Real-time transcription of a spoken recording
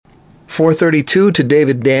432 to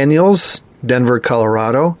David Daniels, Denver,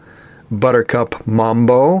 Colorado. Buttercup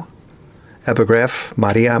Mambo. Epigraph,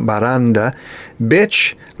 Maria Baranda.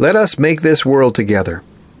 Bitch, let us make this world together.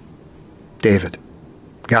 David.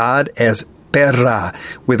 God as perra,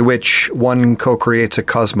 with which one co-creates a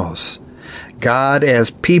cosmos. God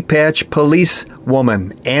as pea-patch police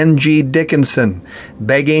woman, Angie Dickinson,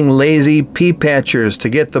 begging lazy pea-patchers to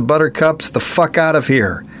get the buttercups the fuck out of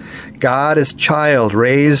here. God as child,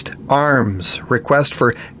 raised arms, request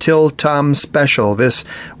for Till Tom special. This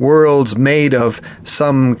world's made of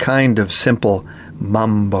some kind of simple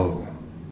mambo.